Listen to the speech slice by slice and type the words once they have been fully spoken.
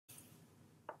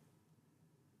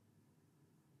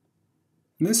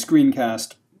In this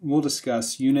screencast, we'll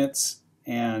discuss units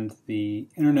and the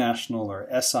International or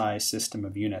SI system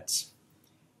of units.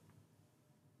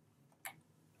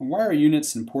 And why are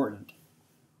units important?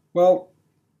 Well,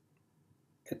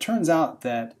 it turns out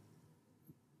that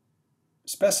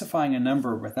specifying a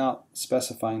number without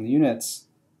specifying the units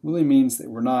really means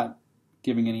that we're not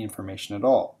giving any information at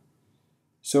all.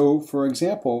 So, for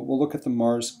example, we'll look at the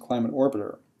Mars Climate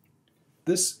Orbiter.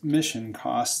 This mission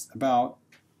costs about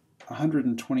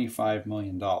 $125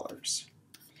 million.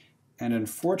 And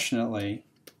unfortunately,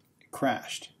 it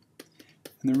crashed.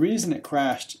 And the reason it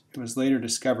crashed, it was later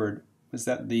discovered, was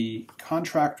that the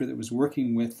contractor that was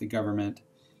working with the government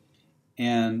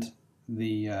and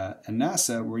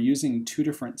NASA were using two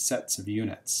different sets of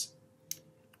units.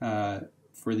 For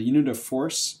the unit of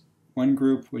force, one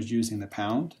group was using the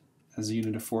pound as a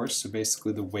unit of force, so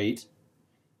basically the weight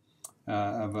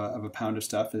of a pound of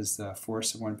stuff is the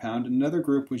force of 1 pound. Another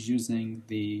group was using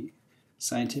the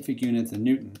scientific unit, the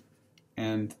Newton,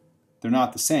 and they're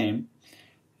not the same.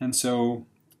 And so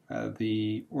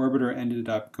the orbiter ended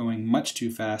up going much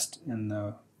too fast in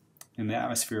the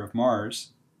atmosphere of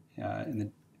Mars,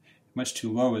 much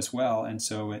too low as well, and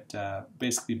so it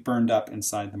basically burned up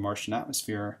inside the Martian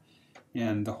atmosphere,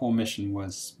 and the whole mission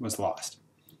was lost,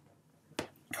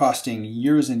 costing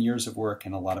years and years of work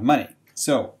and a lot of money.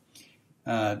 So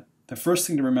the first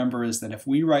thing to remember is that if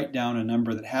we write down a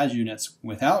number that has units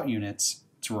without units,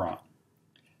 it's wrong.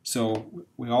 So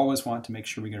we always want to make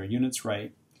sure we get our units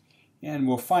right. And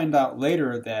we'll find out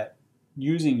later that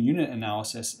using unit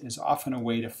analysis is often a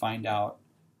way to find out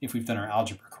if we've done our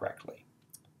algebra correctly.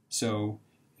 So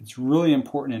it's really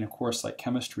important in a course like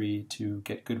chemistry to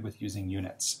get good with using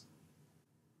units.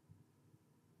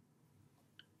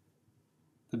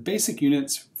 The basic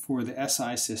units for the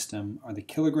SI system are the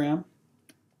kilogram.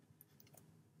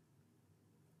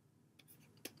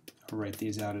 I'll write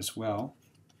these out as well.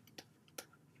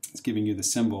 It's giving you the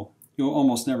symbol. You'll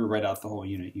almost never write out the whole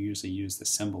unit. You usually use the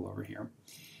symbol over here.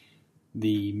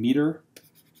 The meter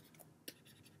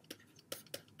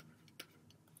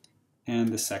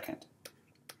and the second.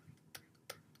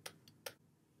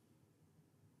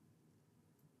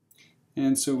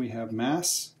 And so we have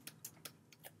mass,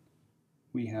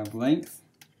 we have length,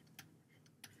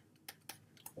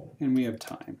 and we have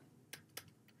time.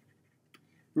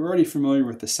 We're already familiar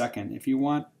with the second. If you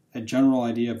want a general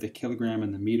idea of the kilogram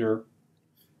and the meter,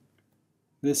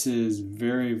 this is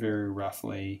very, very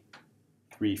roughly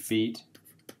 3 feet,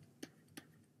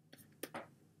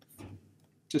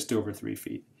 just over 3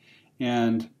 feet.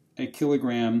 And a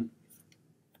kilogram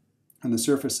on the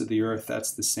surface of the Earth,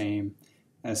 that's the same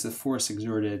as the force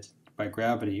exerted by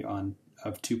gravity of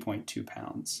 2.2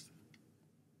 pounds.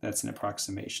 That's an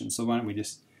approximation. So why don't we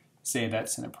just say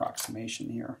that's an approximation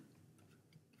here.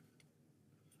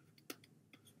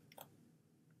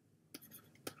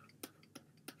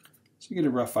 So you get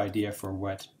a rough idea for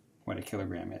what a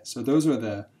kilogram is. So those are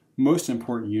the most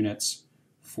important units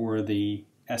for the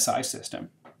SI system.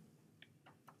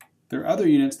 There are other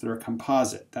units that are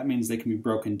composite. That means they can be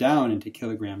broken down into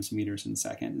kilograms, meters, and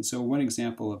second. And so one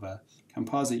example of a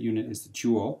composite unit is the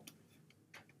Joule.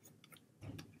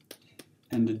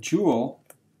 And the Joule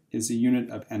is a unit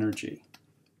of energy.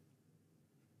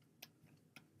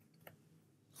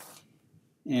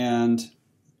 And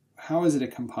how is it a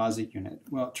composite unit?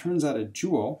 Well, it turns out a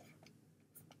joule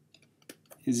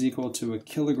is equal to a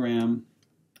kilogram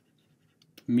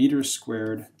meters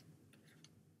squared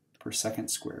per second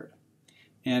squared.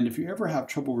 And if you ever have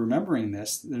trouble remembering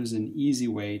this, there's an easy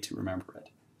way to remember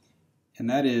it. And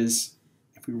that is,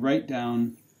 if we write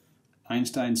down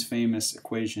Einstein's famous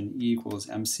equation E equals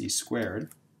mc squared,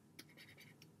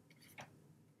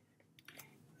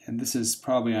 and this is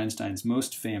probably Einstein's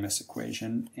most famous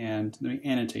equation, and let me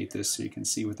annotate this so you can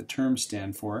see what the terms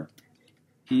stand for.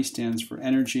 E stands for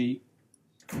energy,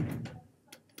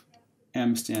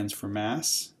 m stands for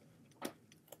mass,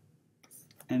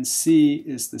 and c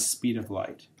is the speed of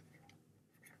light.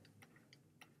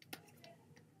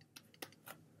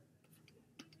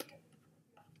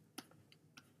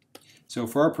 So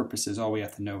for our purposes, all we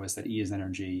have to know is that E is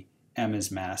energy, m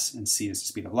is mass, and c is the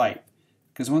speed of light.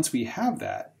 Because once we have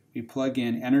that, we plug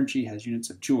in energy has units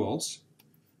of joules,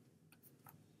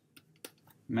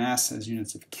 mass has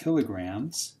units of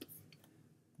kilograms,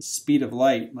 the speed of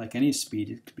light, like any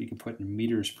speed, we can put in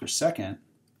meters per second,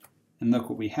 and look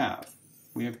what we have.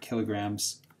 We have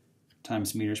kilograms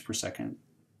times meters per second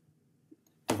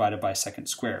divided by second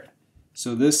squared.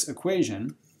 So this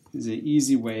equation is an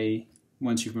easy way,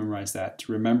 once you've memorized that,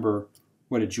 to remember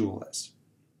what a joule is.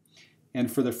 And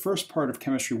for the first part of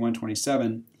Chemistry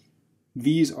 127,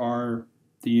 these are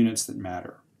the units that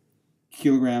matter.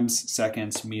 kilograms,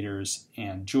 seconds, meters,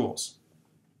 and joules.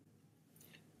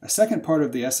 A second part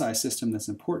of the SI system that's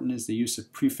important is the use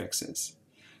of prefixes.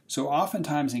 So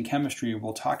oftentimes in chemistry,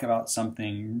 we'll talk about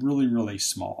something really, really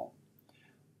small,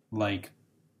 like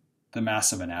the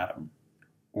mass of an atom.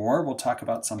 Or we'll talk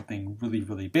about something really,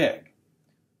 really big,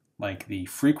 like the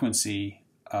frequency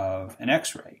of an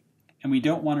X-ray. And we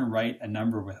don't want to write a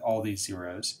number with all these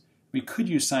zeros. We could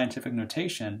use scientific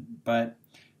notation, but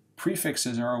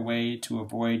prefixes are a way to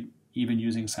avoid even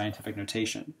using scientific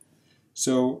notation.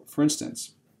 So, for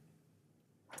instance,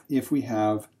 if we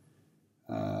have,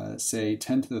 say,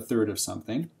 10 to the third of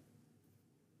something,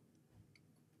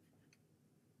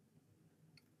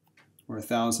 or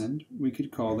 1,000, we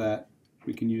could call that,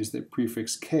 we can use the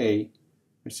prefix K,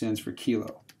 which stands for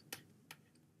kilo.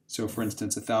 So, for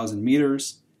instance, 1,000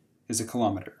 meters is a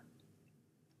kilometer.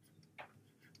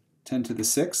 10 to the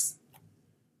sixth,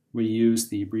 we use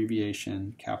the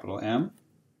abbreviation capital M,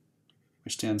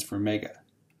 which stands for mega.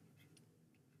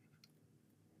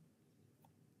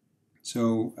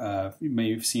 So you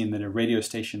may have seen that a radio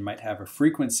station might have a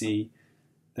frequency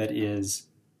that is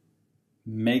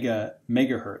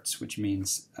megahertz, which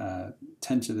means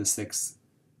 10 to the sixth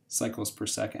cycles per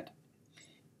second.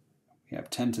 We have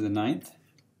 10 to the ninth.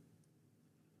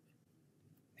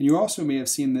 And you also may have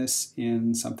seen this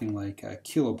in something like a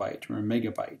kilobyte or a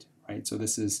megabyte, right? So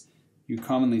this is, you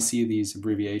commonly see these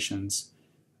abbreviations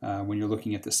when you're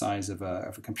looking at the size of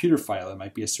a computer file. It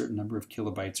might be a certain number of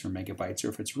kilobytes or megabytes, or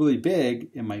if it's really big,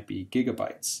 it might be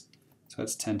gigabytes. So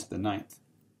that's 10 to the ninth.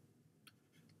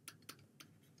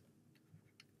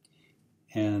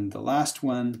 And the last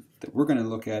one that we're going to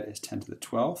look at is 10 to the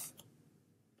 12th,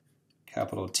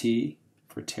 capital T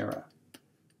for tera.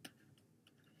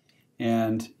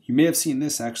 And you may have seen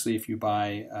this actually if you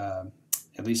buy,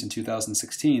 at least in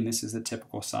 2016, this is the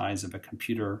typical size of a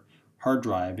computer hard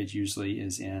drive. It usually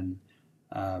is in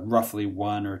roughly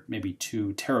 1 or maybe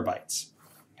 2 terabytes.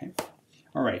 Okay?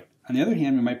 All right. On the other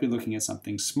hand, we might be looking at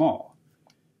something small.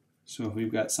 So if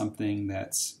we've got something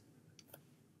that's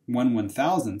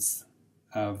 1/1000th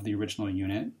of the original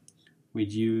unit,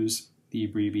 we'd use the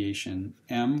abbreviation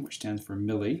M, which stands for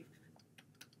milli.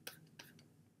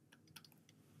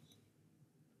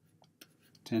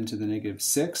 10 to the negative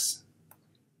 6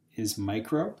 is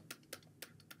micro,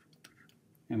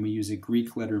 and we use a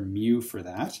Greek letter mu for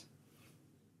that.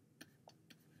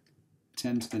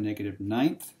 10 to the negative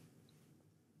 9th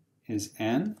is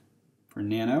N for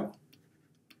nano.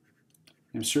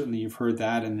 And certainly you've heard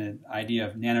that in the idea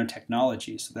of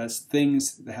nanotechnology. So that's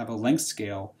things that have a length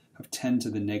scale of 10 to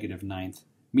the negative 9th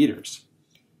meters.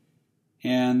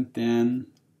 And then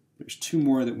there's 2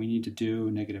 more that we need to do,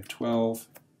 negative 12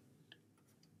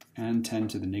 and 10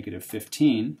 to the negative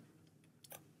 15.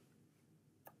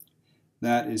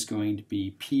 That is going to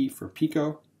be P for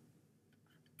pico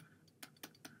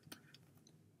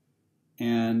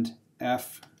and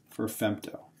F for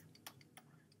femto.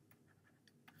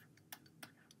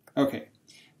 Okay,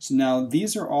 so now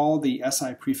these are all the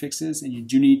SI prefixes, and you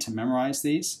do need to memorize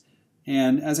these.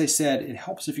 And as I said, it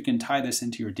helps if you can tie this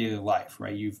into your daily life,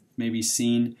 right? You've maybe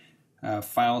seen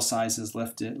file sizes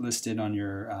listed on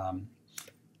your,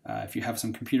 if you have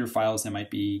some computer files, that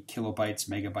might be kilobytes,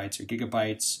 megabytes, or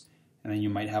gigabytes. And then you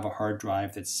might have a hard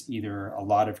drive that's either a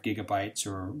lot of gigabytes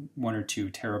or 1 or 2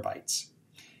 terabytes.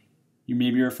 You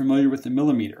maybe are familiar with the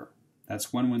millimeter.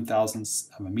 That's 1/1000th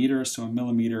of a meter, so a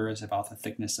millimeter is about the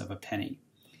thickness of a penny.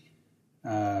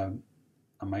 A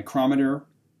micrometer,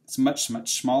 it's much,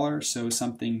 much smaller, so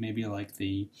something maybe like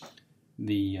the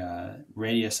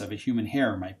radius of a human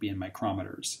hair might be in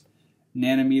micrometers.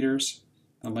 Nanometers,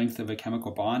 the length of a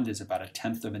chemical bond is about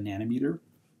 1/10 of a nanometer.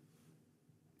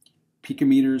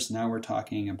 Picometers, now we're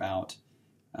talking about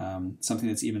something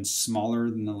that's even smaller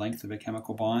than the length of a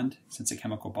chemical bond. Since a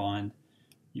chemical bond,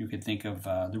 you could think of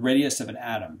the radius of an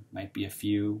atom might be a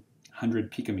few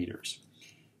hundred picometers.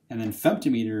 And then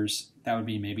femtometers, that would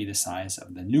be maybe the size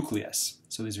of the nucleus.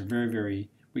 So these are very,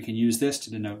 we can use this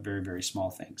to denote very, very small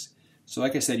things. So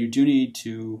like I said, you do need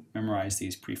to memorize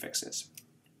these prefixes.